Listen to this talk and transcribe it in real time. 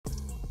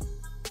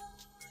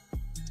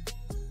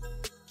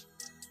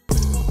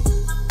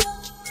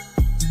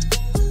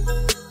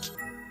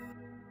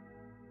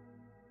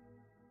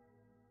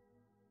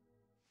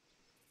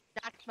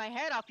my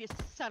head off, you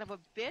son of a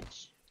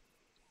bitch.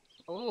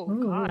 Oh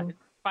Ooh. God,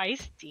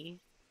 feisty.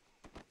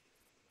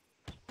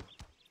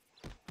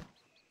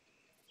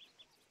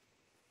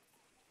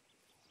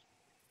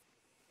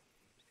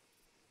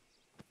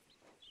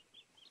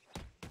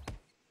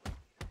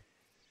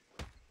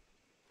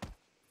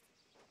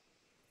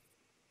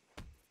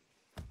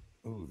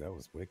 Ooh, that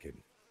was wicked.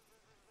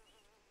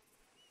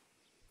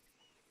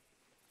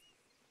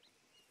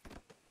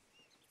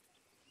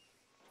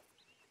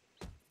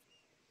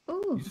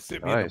 Ooh. You just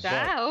hit me in the Nice.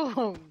 butt.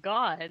 Oh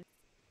God.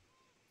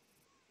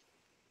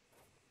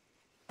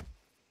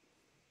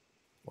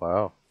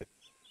 Wow.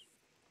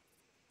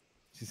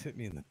 She just hit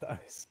me in the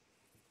thighs.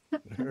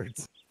 It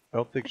hurts. I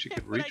don't think she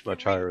could But I reach can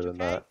much higher reach,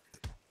 than okay?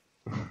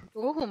 that.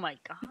 Oh my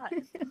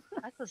God.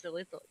 That was a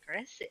little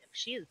aggressive.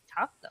 She is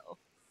tough though.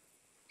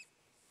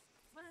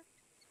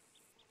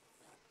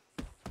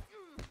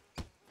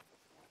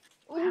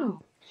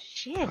 Wow.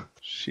 Shit.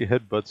 She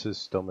headbutts his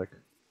stomach.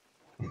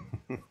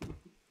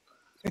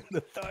 In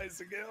the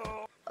thighs again.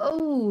 Oh.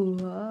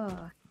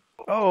 Oh.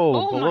 Oh,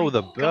 Oh below my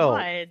the belt.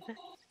 God.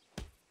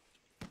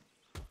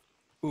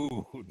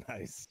 Ooh,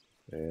 nice.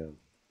 Man.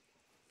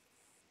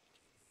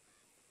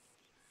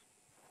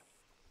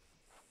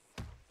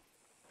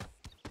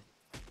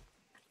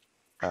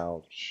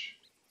 Ouch.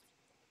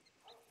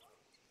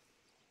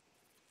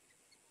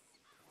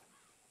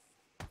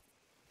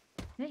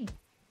 Hey.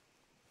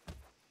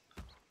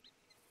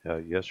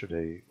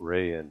 Yesterday,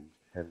 Ray and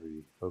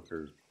Henry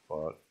Hooker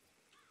fought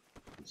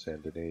in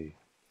Saint Denis.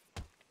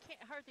 Can't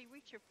hardly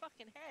reach your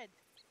fucking head.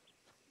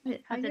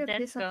 Wait, How'd are the you a death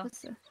police go?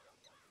 officer?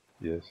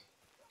 Yes.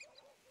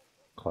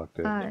 Clocked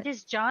in. Uh, It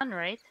is John,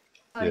 right?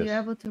 Are you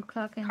Yes. able to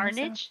clock in yourself?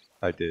 Carnage?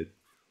 I did.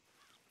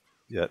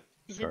 Yet.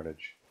 Is it?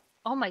 Carnage.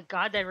 Oh my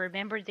God, I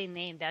remember the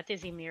name. That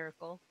is a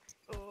miracle.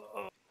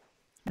 Have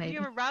Maybe. you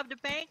ever robbed a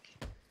bank?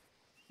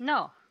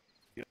 No,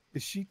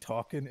 Is she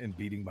talking and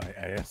beating my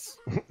ass?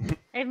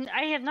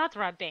 I have not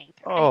robbed bank.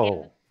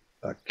 Oh,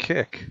 a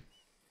kick.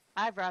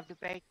 I've robbed a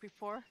bank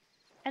before.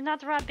 I have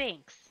not robbed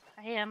banks.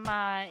 I am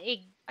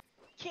a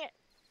Can't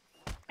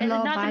not to make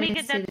Law-abiding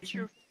it that reach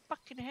your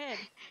fucking head.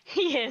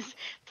 he is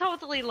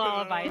totally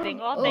law-abiding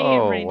all day,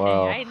 Oh, every day.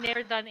 wow. I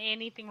never done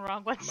anything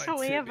wrong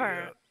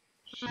whatsoever.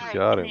 She Alright,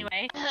 got him.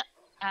 Anyway,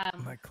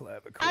 My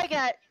clavicle. I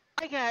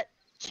got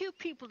 2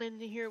 people in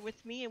here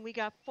with me, and we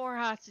got 4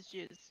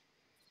 hostages.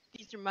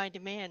 These are my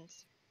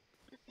demands.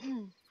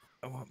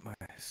 I want my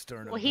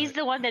sternum. well, he's back.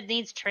 the one that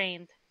needs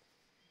trained.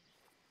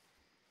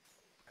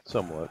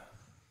 Somewhat.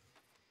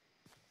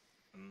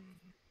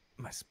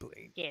 My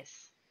spleen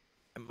Yes.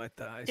 and my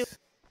thighs.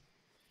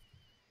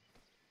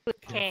 Okay.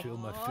 Can't feel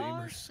my Oh,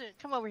 femurs. shit.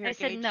 Come over here, I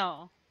said Gage.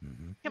 no.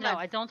 Mm-hmm. Come no, on.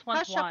 I don't want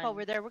Hush one. up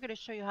over there. We're gonna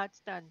show you how it's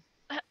done.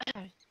 Go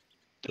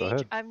Gage,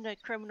 ahead. I'm the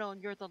criminal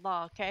and you're the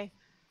law, okay?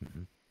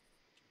 Mhm.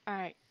 All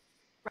right.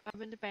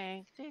 Robbing the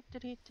bank.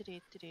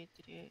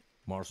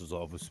 Marshal's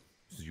office.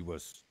 This is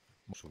U.S.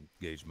 Marshal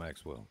Gage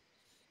Maxwell.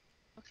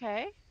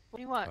 Okay. What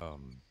do you want?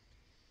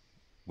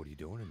 What are you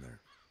doing in there?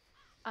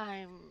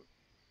 I'm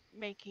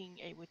making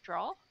a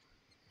withdrawal.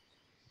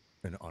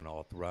 An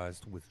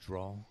unauthorized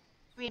withdrawal?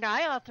 I mean,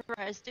 I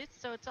authorized it,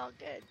 so it's all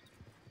good.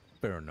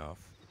 Fair enough,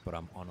 but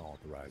I'm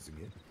unauthorizing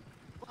it.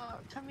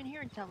 Well, come in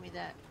here and tell me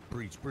that.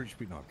 Breach,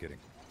 no, I'm kidding.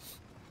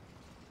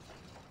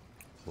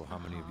 Well, how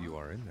many of you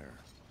are in there?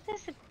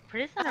 There's a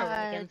prisoner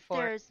wagon for.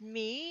 There's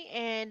me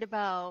and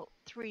about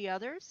 3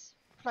 others.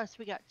 Plus,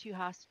 we got 2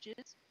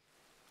 hostages.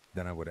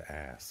 Then I would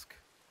ask,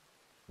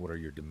 what are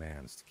your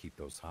demands to keep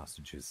those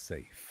hostages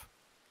safe?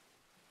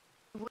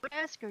 Would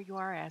ask or you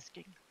are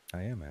asking?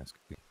 I am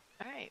asking.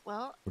 All right.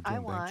 Well, We're I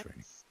doing bank want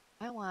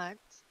training.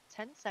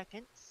 10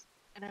 seconds,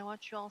 and I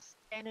want you all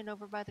standing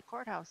over by the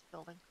courthouse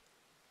building.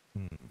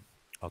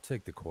 I'll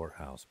take the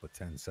courthouse, but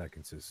 10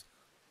 seconds is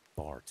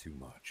far too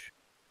much.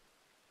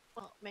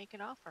 Well, make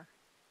an offer.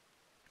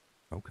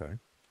 Okay.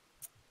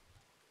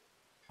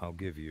 I'll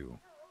give you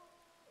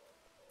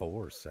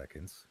 4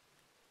 seconds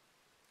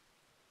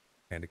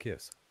and a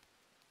kiss.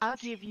 I'll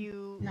give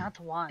you Not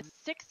one.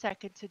 6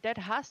 seconds, a dead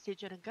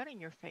hostage, and a gun in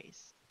your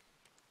face.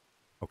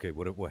 Okay,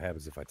 what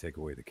happens if I take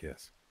away the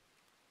kiss?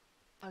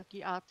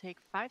 I'll take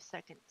 5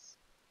 seconds.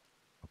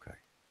 Okay.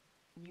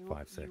 You,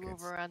 5 You seconds.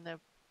 over on the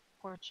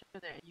porch over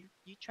there.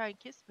 You try and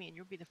kiss me, and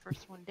you'll be the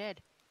first one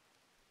dead.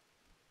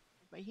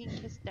 But he can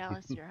kiss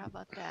Dallas here. How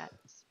about that?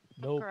 Hook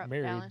Nope, her up,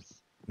 married. Dallas.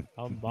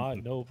 I'm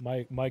not. No,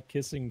 my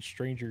kissing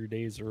stranger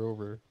days are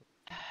over.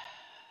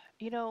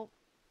 You know,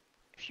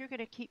 if you're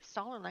gonna keep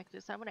stalling like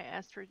this, I'm gonna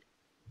ask for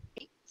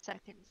 8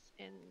 seconds,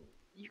 and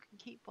you can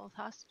keep both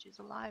hostages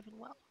alive and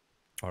well.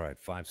 All right,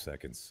 5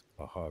 seconds,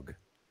 a hug,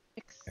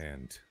 6,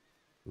 and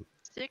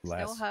 6, no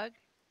last- hug.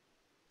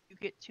 You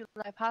get 2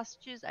 live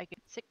hostages. I get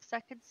 6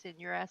 seconds, and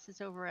your ass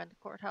is over on the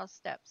courthouse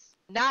steps.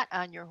 Not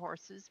on your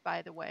horses,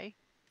 by the way.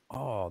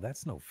 Oh,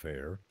 that's no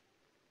fair.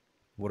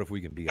 What if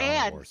we can be on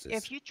And horses?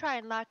 if you try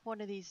and lock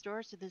one of these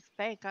doors to this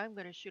bank, I'm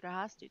gonna shoot a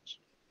hostage.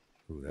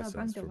 Ooh, that I'll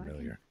sounds bring the wagon.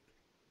 familiar.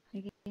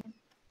 Again.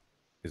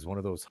 Is one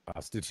of those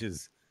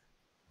hostages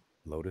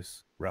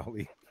Lotus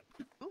Rowley?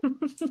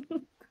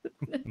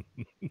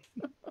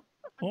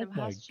 Oh Them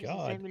my hostages is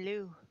god. Amy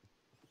Lou.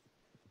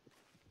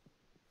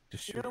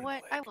 Just You shoot know her in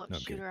what? the I leg. won't No,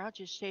 shoot kidding. her. I'll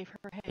just shave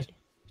her head.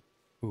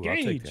 Ooh, I'll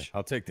take that. Gage.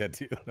 I'll take that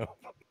too. No.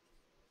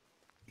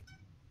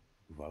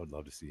 Ooh, I would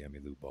love to see Emmy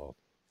Lou bald.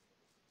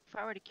 If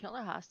I were to kill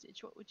a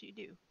hostage, what would you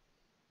do?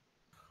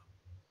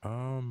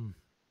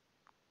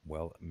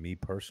 Well, me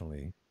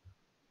personally,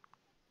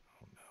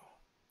 oh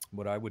no.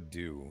 What I would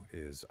do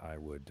is I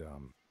would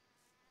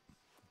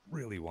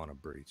really want to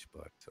breach,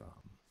 but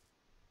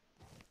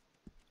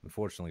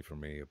unfortunately for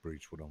me, a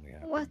breach would only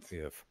happen What?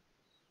 if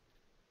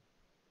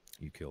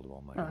you killed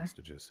all my Oh.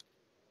 hostages.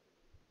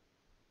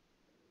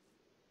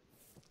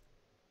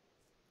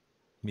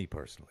 Me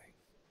personally.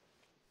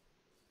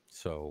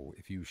 So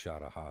if you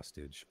shot a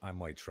hostage, I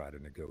might try to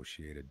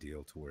negotiate a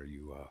deal to where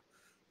you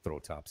throw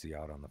Topsy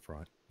out on the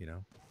front, you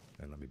know,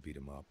 and let me beat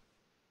him up.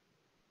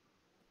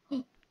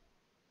 Oh,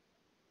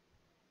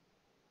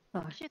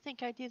 Do you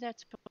think I'd do that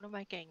to one of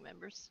my gang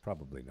members?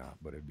 Probably not,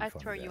 but it'd be I'd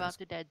fun throw to you ask. out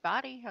the dead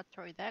body. I'd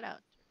throw that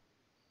out.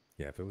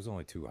 Yeah, if it was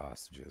only 2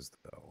 hostages,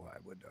 though,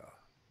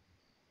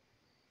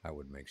 I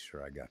would make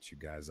sure I got you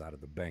guys out of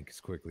the bank as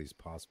quickly as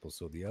possible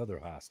so the other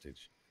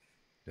hostage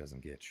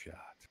doesn't get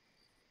shot.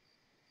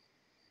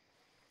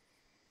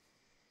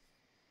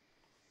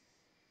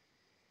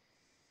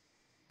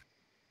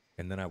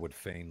 And then I would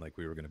feign like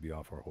we were going to be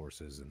off our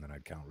horses, and then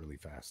I'd count really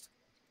fast.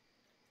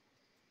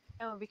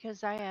 No,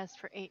 because I asked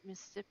for 8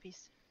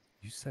 Mississippis.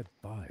 You said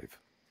 5.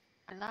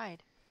 I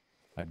lied.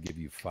 I'd give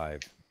you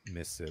 5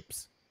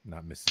 Mississips,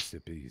 not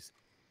Mississippis.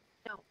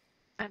 No,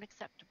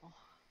 unacceptable.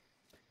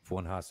 If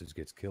one hostage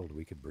gets killed,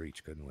 we could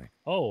breach, couldn't we?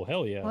 Oh,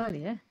 hell yeah. well,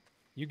 yeah.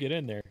 You get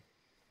in there.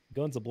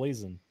 Guns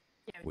a-blazing.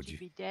 Yeah, Would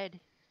you'd you? be dead.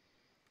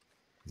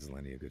 Is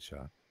Lenny a good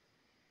shot?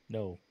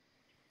 No.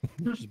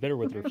 She's better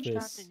with her Better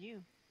shot fists. than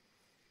you.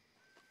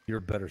 You're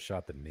a better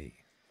shot than me.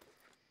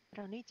 I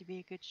don't need to be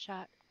a good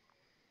shot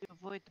to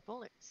avoid the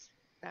bullets.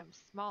 I'm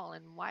small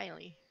and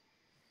wily.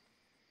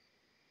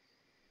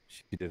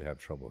 She did have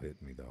trouble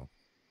hitting me, though.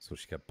 So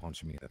she kept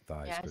punching me in the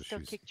thighs Yeah, I because still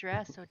she's kicked your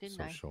ass, though, didn't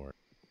so I? short.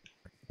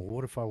 Well,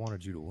 what if I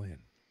wanted you to win?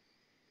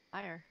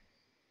 Liar.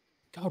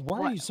 God, why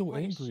are What- you so what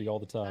is angry she- all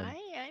the time?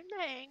 I'm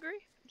not angry.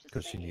 I'm just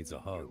Because she saying. needs a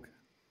hug.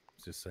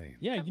 Just saying.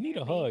 Yeah, Come you need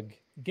here, a me. hug.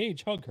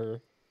 Gage, hug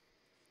her.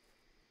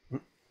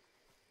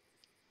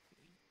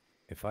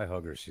 If I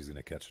hug her, she's going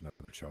to catch another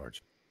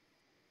charge.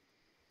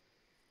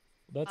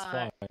 That's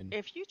Uh, fine.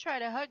 If you try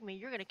to hug me,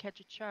 you're going to catch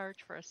a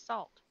charge for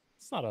assault.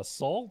 It's not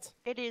assault.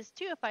 It is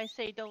too if I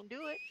say don't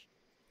do it.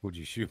 Would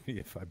you shoot me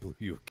if I blew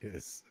you a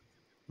kiss?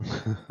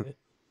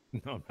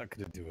 No, I'm not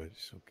going to do it.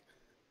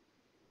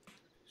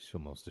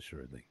 She'll most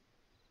assuredly.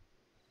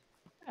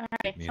 Alright,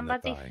 me in the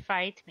somebody thigh.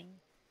 fight me.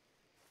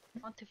 I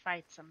want to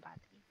fight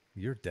somebody.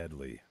 You're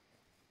deadly.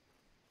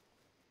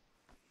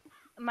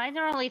 Mine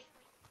are only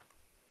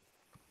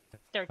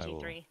I will,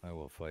 33. I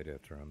will fight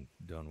after I'm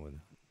done with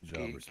job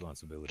Okay.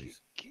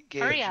 responsibilities.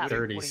 Hurry up.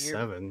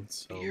 37,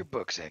 so... What are your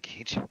books at,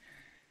 Gage?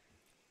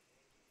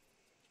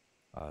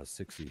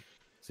 60.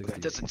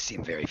 That doesn't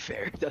seem very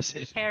fair, does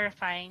it?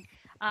 Terrifying.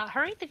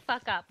 Hurry the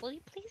fuck up, will you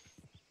please?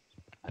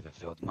 I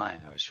fulfilled my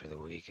hours for the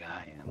week.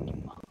 I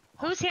am.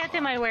 Whose hat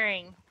am I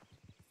wearing?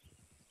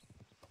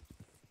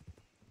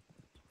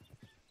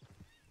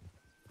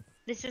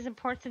 This is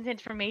important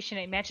information.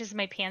 It matches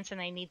my pants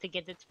and I need to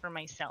get it for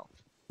myself.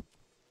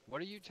 What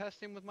are you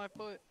testing with my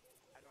foot?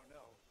 I don't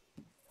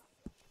know.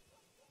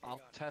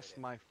 I'll test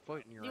my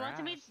foot in your You ass.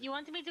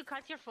 want me to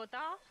cut your foot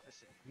off?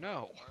 Listen,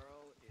 No.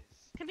 Merle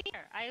is Come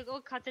here. I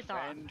will cut it off.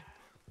 friend.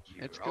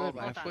 You're It's all good,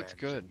 my my foot's friends,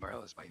 good. and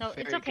Merle is my No,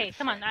 very it's okay. good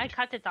Come on, I friend.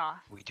 cut it off.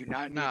 We do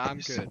not need Nah, I'm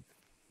this. good.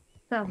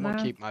 So, I'm gonna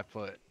Merle, keep my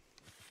foot.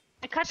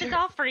 I cut it Sure.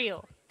 off for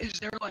you. Is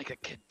there like a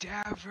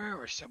cadaver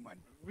or someone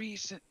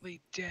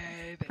recently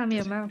dead that Come here,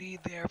 doesn't Merle.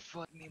 need their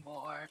foot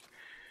anymore?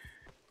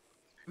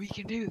 We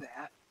can do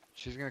that.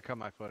 She's gonna cut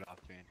my foot off,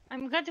 man.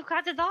 I'm going to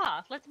cut it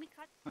off. Let me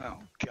cut.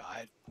 Oh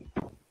God.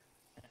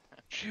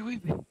 Should we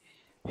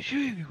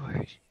be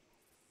worried?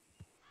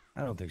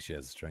 I don't think she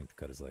has the strength to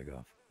cut his leg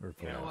off. Or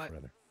foot know off, what?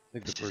 rather. I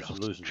think the This is person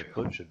also losing the true.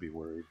 foot should be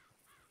worried.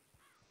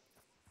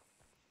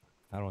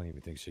 I don't even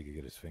think she could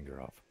get his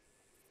finger off.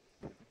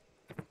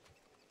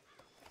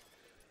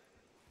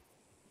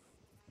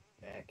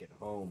 Back at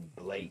home,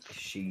 Blake,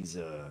 she's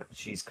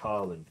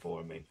calling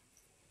for me.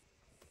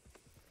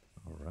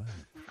 All right.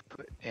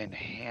 But in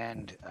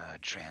hand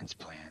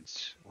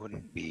transplants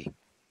wouldn't be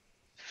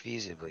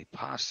feasibly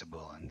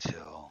possible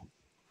until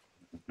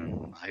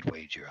I'd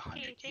wager 100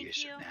 Okay, thank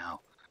years you. from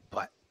now.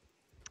 But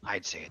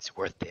I'd say it's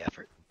worth the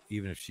effort.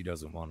 Even if she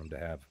doesn't want him to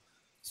have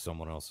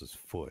someone else's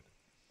foot,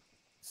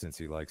 since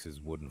he likes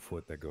his wooden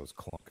foot that goes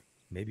clunk.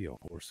 Maybe a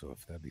horse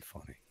hoof, that'd be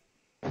funny.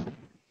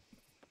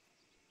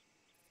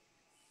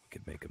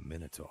 Could make a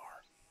minotaur.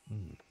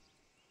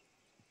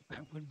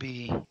 That would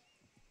be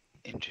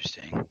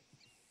interesting.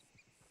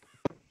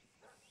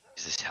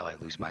 Is this how I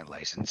lose my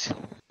license?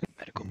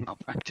 Medical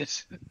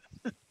malpractice?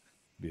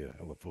 Be a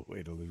hell of a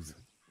way to lose it.